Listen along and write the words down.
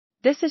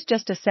This is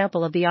just a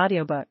sample of the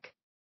audiobook.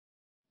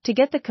 To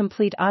get the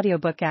complete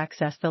audiobook,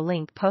 access the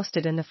link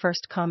posted in the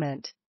first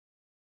comment.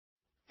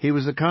 He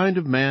was the kind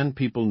of man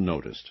people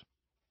noticed,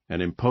 an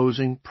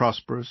imposing,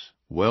 prosperous,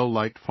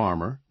 well-liked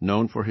farmer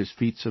known for his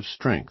feats of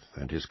strength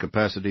and his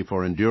capacity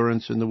for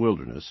endurance in the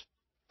wilderness.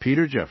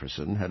 Peter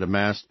Jefferson had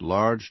amassed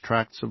large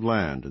tracts of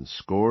land and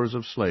scores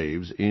of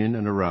slaves in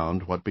and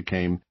around what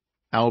became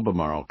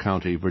Albemarle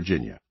County,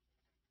 Virginia.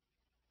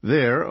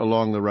 There,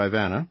 along the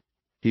Rivanna,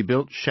 he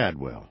built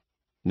Shadwell,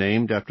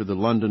 named after the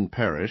London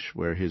parish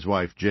where his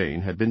wife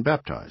Jane had been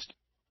baptized.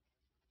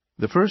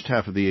 The first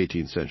half of the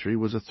 18th century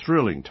was a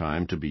thrilling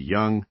time to be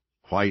young,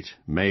 white,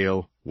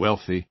 male,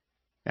 wealthy,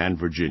 and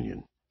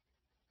Virginian.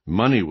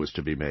 Money was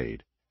to be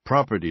made,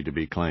 property to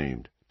be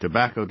claimed,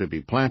 tobacco to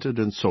be planted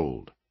and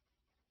sold.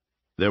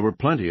 There were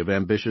plenty of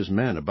ambitious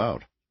men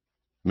about,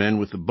 men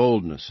with the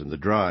boldness and the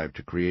drive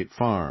to create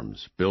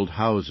farms, build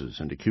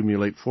houses, and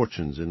accumulate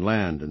fortunes in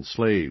land and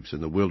slaves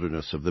in the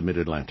wilderness of the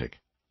mid-Atlantic.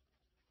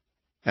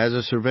 As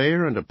a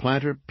surveyor and a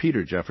planter,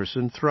 Peter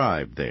Jefferson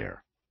thrived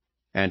there,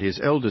 and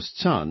his eldest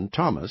son,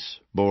 Thomas,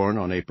 born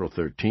on April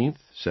 13,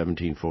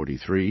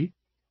 1743,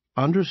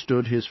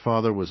 understood his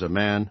father was a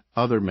man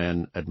other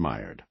men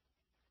admired.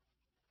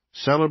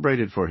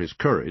 Celebrated for his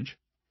courage,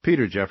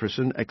 Peter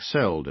Jefferson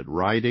excelled at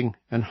riding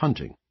and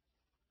hunting.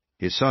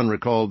 His son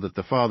recalled that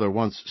the father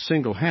once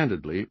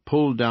single-handedly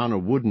pulled down a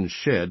wooden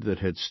shed that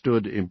had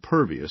stood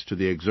impervious to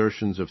the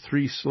exertions of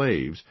 3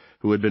 slaves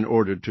who had been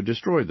ordered to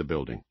destroy the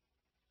building.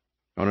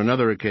 On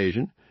another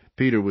occasion,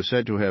 Peter was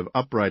said to have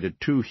uprighted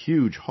 2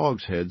 huge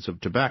hogsheads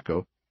of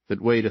tobacco that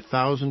weighed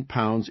 1,000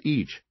 pounds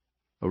each,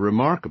 a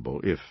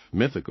remarkable, if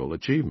mythical,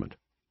 achievement.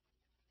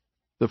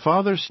 The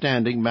father's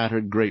standing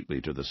mattered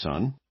greatly to the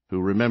son,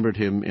 who remembered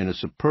him in a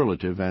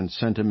superlative and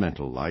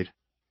sentimental light.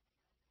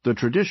 The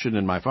tradition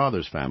in my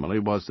father's family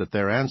was that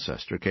their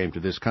ancestor came to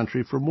this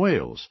country from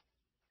Wales,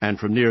 and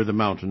from near the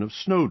mountain of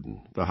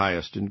Snowdon, the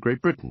highest in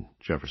Great Britain,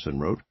 Jefferson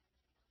wrote.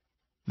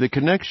 The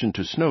connection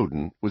to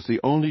Snowdon was the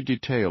only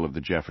detail of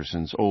the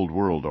Jeffersons' Old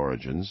World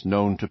origins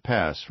known to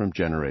pass from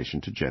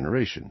generation to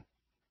generation.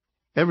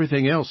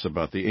 Everything else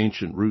about the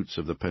ancient roots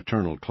of the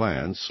paternal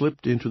clan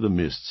slipped into the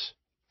mists,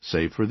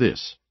 save for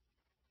this,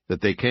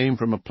 that they came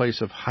from a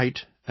place of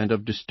height and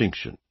of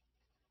distinction,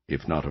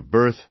 if not of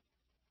birth,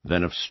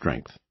 then of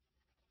strength.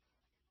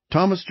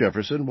 Thomas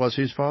Jefferson was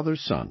his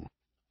father's son.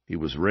 He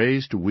was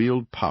raised to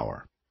wield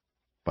power.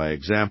 By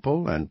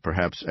example, and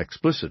perhaps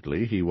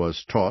explicitly, he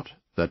was taught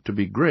that to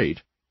be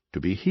great, to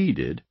be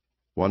heeded,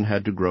 one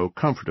had to grow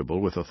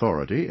comfortable with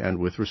authority and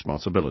with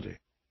responsibility.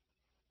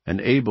 An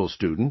able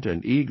student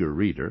and eager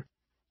reader,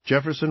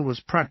 Jefferson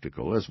was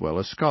practical as well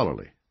as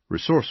scholarly,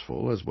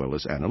 resourceful as well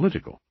as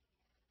analytical.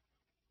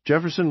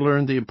 Jefferson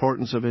learned the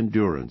importance of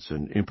endurance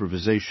and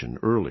improvisation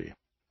early,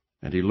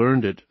 and he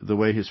learned it the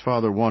way his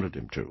father wanted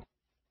him to,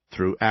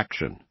 through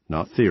action,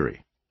 not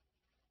theory.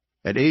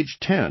 At age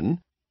 10,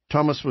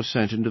 Thomas was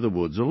sent into the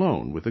woods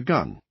alone with a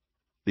gun.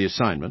 The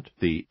assignment,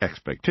 the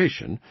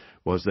expectation,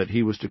 was that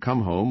he was to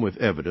come home with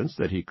evidence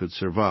that he could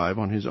survive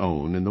on his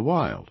own in the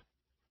wild.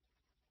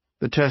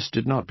 The test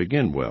did not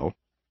begin well.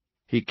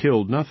 He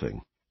killed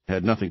nothing,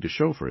 had nothing to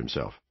show for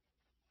himself.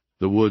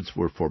 The woods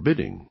were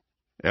forbidding.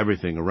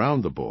 Everything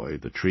around the boy,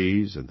 the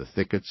trees and the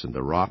thickets and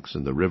the rocks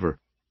and the river,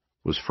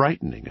 was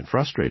frightening and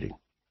frustrating.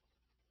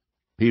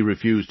 He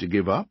refused to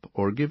give up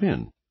or give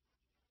in.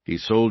 He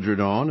soldiered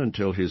on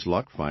until his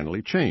luck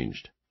finally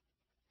changed.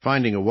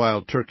 Finding a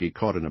wild turkey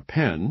caught in a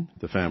pen,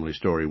 the family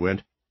story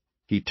went,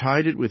 he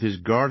tied it with his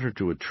garter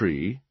to a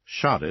tree,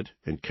 shot it,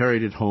 and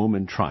carried it home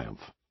in triumph.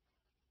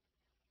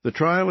 The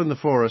trial in the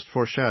forest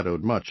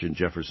foreshadowed much in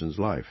Jefferson's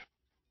life.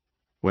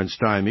 When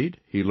stymied,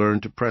 he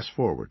learned to press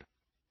forward.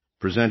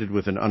 Presented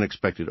with an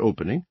unexpected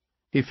opening,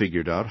 he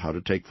figured out how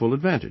to take full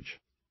advantage.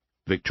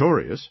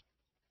 Victorious,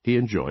 he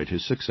enjoyed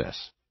his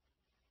success.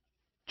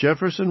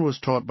 Jefferson was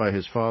taught by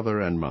his father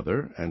and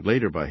mother, and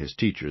later by his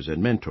teachers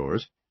and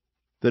mentors,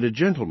 that a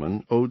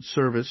gentleman owed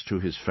service to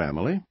his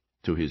family,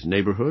 to his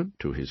neighborhood,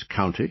 to his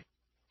county,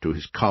 to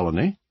his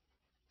colony,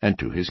 and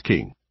to his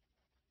king.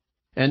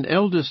 An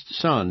eldest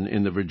son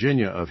in the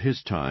Virginia of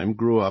his time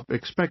grew up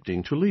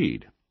expecting to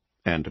lead,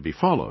 and to be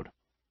followed.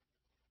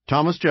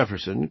 Thomas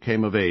Jefferson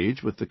came of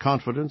age with the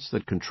confidence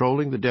that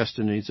controlling the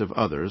destinies of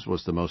others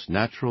was the most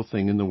natural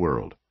thing in the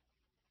world.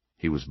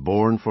 He was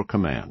born for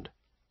command.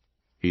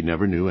 He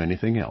never knew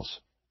anything else.